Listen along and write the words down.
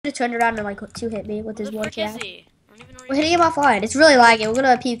just turned around and like two hit me with his one Where shot. is he? I don't even know where We're hitting him offline. It's really laggy. We're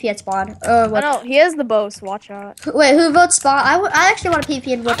gonna PvP at spawn. What? No, he has the bows. Watch out. Wait, who votes spawn? I actually want to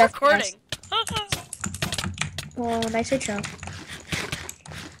PvP and vote I'm that. recording. Oh, nice intro.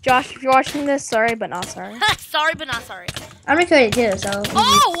 Josh, if you're watching this, sorry but not sorry. Sorry, but not sorry. I'm recording too, so.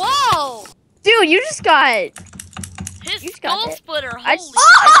 Oh, whoa! Dude, you just got. His You just got skull hit. splitter. Holy.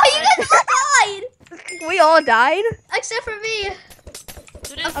 Oh, you guys all died! We all died. Dude, Except for me.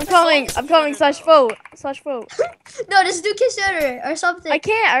 his I'm skull coming. I'm coming. splitter. Slash vote. Slash vote. No, just do Kickstarter or something. I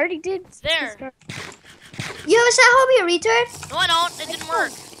can't. I already did. There. You have a set home, you retard? No, I don't. It didn't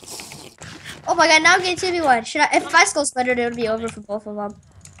work. Oh my god, now I'm getting 2v1. Should I? If my skull splintered, it would be over for both of them.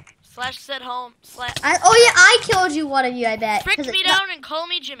 Slash set home. Slash. Oh yeah, I killed you, one of you, I bet. Frick 'Cause me down and call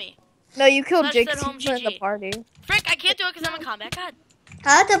me Jimmy. No, you killed Slash Jake. said home He's in the GG. party. Frick, I can't do it because I'm in combat. God. I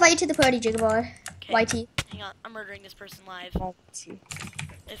have to invite you to the party, Jigaboy. Okay. YT. Hang on. I'm murdering this person live. Oh, see.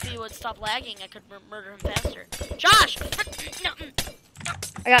 If he would stop lagging, I could murder him faster. Josh! Frick, no,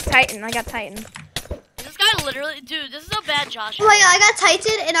 I got Titan. I got Titan. This guy literally, dude, this is how bad Josh Oh is. my god, I got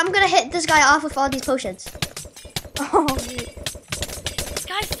Titan, and I'm gonna hit this guy off with all these potions. Oh, This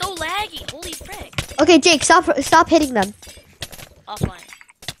guy's so laggy. Holy frick. Okay, Jake, stop hitting them. Offline.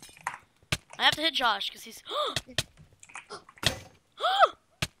 I have to hit Josh because he's.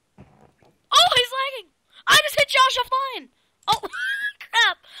 Oh, he's lagging. I just hit Josh offline. Oh,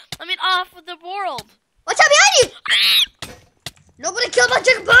 crap. I mean, off with the world. Watch out behind you! Nobody killed my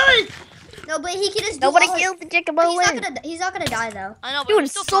Jigaboy! No, but he can just do nobody all his- killed the chicken But boy. he's not gonna die though. I know, but Dude, we're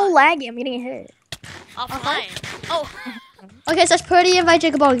it's still so fine. laggy. I'm getting hit. Offline. Oh. Okay, so that's Purdy invite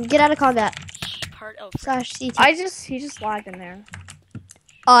Jigaboy. Get out of combat. Oh, Slash CT. He just lagged in there.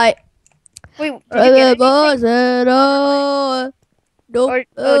 Alright. Wait, did you get anything? Nope.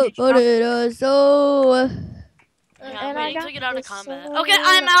 Did you not? Yeah, And I'm I waiting got to get out of this combat. sword. Okay,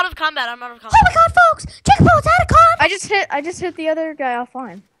 I'm out of combat. I'm out of Oh combat. my god, folks! Jigaboy's out of combat! I just hit the other guy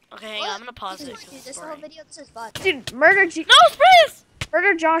offline. Okay, hang on. I'm gonna pause it. 'cause Dude, it's this whole boring. video, this is fun. Dude, murder No, Spritz!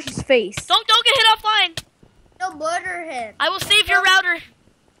 murder Josh's face. Don't get hit offline. No, murder him. I will save your router.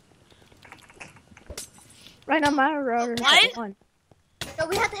 Right on my router. What? One. No,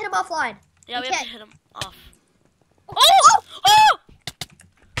 we have to hit him offline. Yeah, we You have to can't. hit him off. Oh! Oh!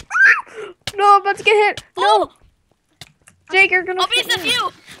 No, I'm about to get hit. No, Oh! Jake, you're gonna. I'll be hit me.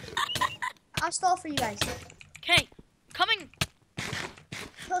 you. I'll stall for you guys. Okay, coming.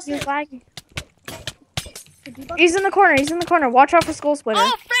 Close He's to lagging. He's in the corner. He's in the corner. Watch out for skull splitter.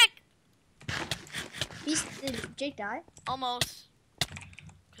 Oh, frick! Did Jake die? Almost.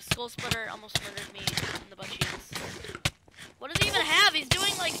 Because Skull Splitter almost murdered me in the butt cheeks. What does he even have? He's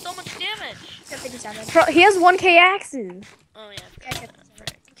doing like so much damage. 57. He has 1K axes. Oh, yeah. I Yeah, forgot that.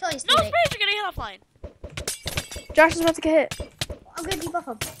 Frick. Kill his No, teammate. Spritz, you're getting hit offline. Josh is about to get hit. I'm gonna debuff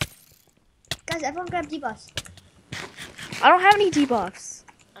him. Guys, everyone grab debuffs. I don't have any debuffs.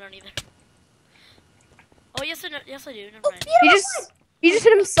 I don't either. Oh, yes, yes I do. Never Oh, mind. He just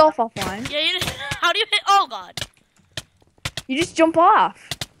hit himself offline. Yeah, you how do you hit? Oh, God. You just jump off.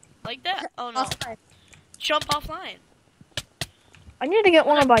 Like that? Oh, no. Offline. Jump offline. I need to get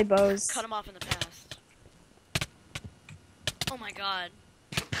one of my bows. Cut him off in the past. Oh, my God.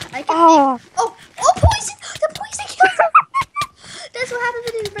 I can Oh, oh, poison! The poison killed him! That's what happens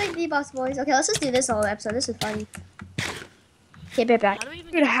when you break debuffs, boys. Okay, let's just do this whole episode. This is funny. Okay, be right back. How do we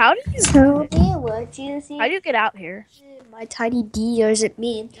even dude, how do you What you see? how do you get out here? My tiny D, or does it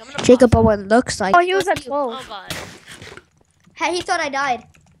mean I'm gonna Jacob pause. Owen looks like? Oh, he was at 12. Oh, God. Hey, he thought I died.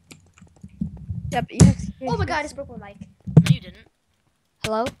 Yep. Yes. Oh my god, it's broke my mic. No, you didn't.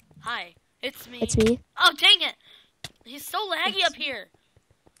 Hello? Hi. It's me. It's me. Oh, dang it. He's so laggy up here.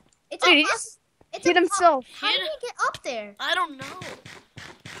 It's Dude, a he up. just It's hit a himself. How did he get up there? I don't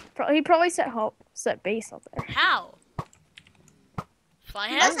know. He probably set base up there. How? Fly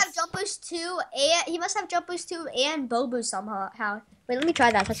He hands? must have jump boost 2 and he must have jump boost 2 and bow boost somehow. How? Wait, let me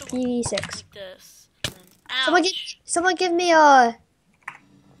try that. That's P6. Like this. Ouch. Someone give me an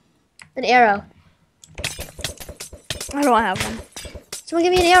arrow. I don't have one. Someone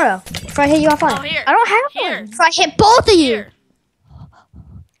give me an arrow before I hit you offline. Oh, here. I don't have Here. one. Before I hit both of you. Here.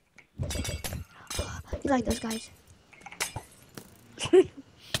 You like those guys? No,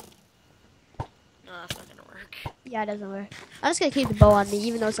 that's not gonna work. Yeah, it doesn't work. I'm just gonna keep the bow on me,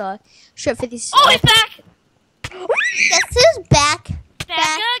 even though it's a short 50. Oh, he's back! Yes, who's back?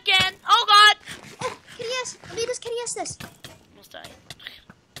 Back again! Oh, God! Oh, can he ask? Let me just can he ask this? Almost died.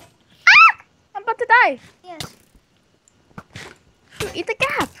 Ah! I'm about to die. Yes. Dude, eat the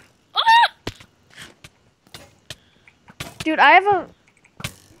gap. Ah! Dude, I have a.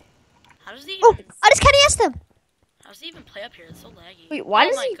 How does he Oh, even... I just can he ask them? How does he even play up here? It's so laggy. Wait, why Oh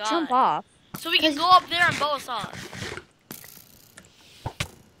does my he God. jump off? So we can go up there and bow us off.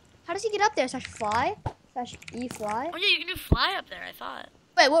 How does he get up there? Slash fly? Slash E fly? Oh yeah, you can do fly up there, I thought.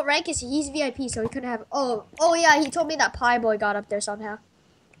 Wait, what rank is he? He's VIP, so he couldn't have. Oh yeah, he told me that Pie Boy got up there somehow.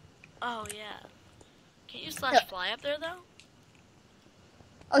 Oh yeah. Can you slash fly up there though?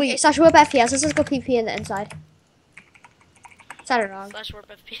 Okay, slash whip FPS. Let's just go PP in the inside. Said it wrong. Slash warp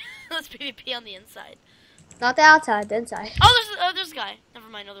FP. Let's PvP on the inside. Not the outside, the inside. Oh, there's a guy. Never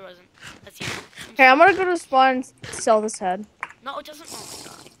mind. No, there wasn't. That's you. Here, I'm gonna go to spawn and sell this head. No, it doesn't. Oh my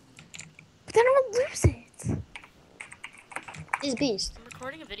God. But then I'll lose it. He's beast. I'm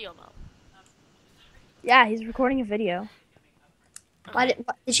recording a video, Mo. Yeah, he's recording a video. Okay.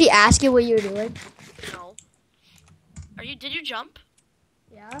 Did she ask you what you were doing? No. Did you jump?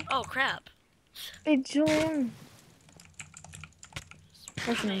 Yeah. Oh crap. Hey, Julian.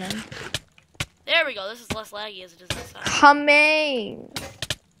 Pushing him in. There we go. This is less laggy as it is this side. Coming.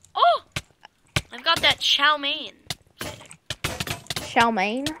 Oh! I've got that chow mein. Chow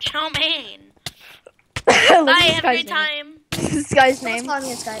mein. Chow mein. Look at Bye, this have a guy's great name. time. This guy's Someone's name. calling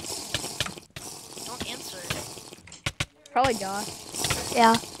me on Skype. Don't answer. Probably Josh.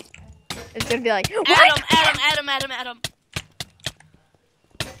 Yeah. It's gonna be like, what? Adam.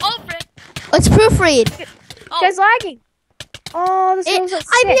 Oh, frick. Let's proofread. Oh, Guy's lagging. Oh, this goes at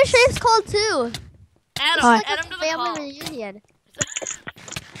 6. IBeatYourStrafez called too. Adam, Like Adam a to the call. family reunion.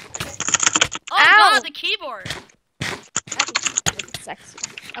 Oh, Ow. God, the keyboard. It's sexy.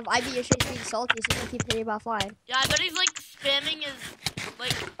 Of IBeatYourStrafez being salty, so he's gonna keep hitting about flying. Yeah, I bet he's, like, spamming his,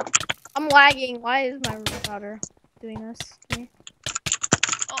 like... I'm lagging. Why is my router doing this to me?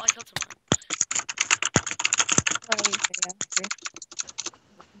 Oh, I killed someone.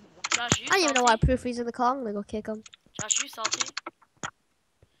 Josh, you I don't even know why salty? proofread's in the call. I'm gonna go kick him. Josh, you salty?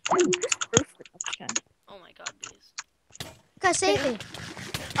 Oh, my God, bees. Guys, save me.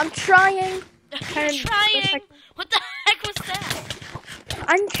 I'm trying. You're trying! What the heck was that?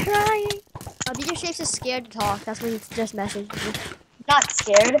 I'm trying. IBeatYourStrafez is scared to talk. That's what he just messaged me. Not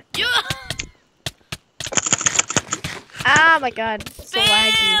scared. You... Ah, my God. It's so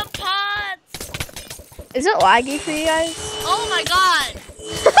laggy. Spam pots! Is it laggy for you guys? Oh, my God.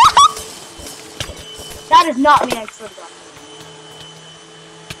 That is not me, I swear to God.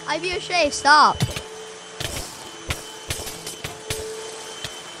 IBeatYourStrafez, stop.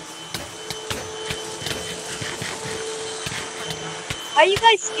 Are you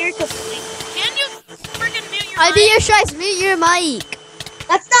guys scared to play? Can you freaking mute your mic? IBeatYourStrafez, mute your mic.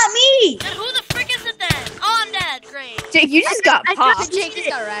 That's not me! Then who the frick is it then? Oh, I'm dead. Great. Jake, you just got popped. Jake just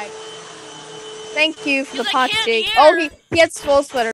got ragged. Thank you for the Because I pot, can't Jake. hear. Oh, he had full sweater.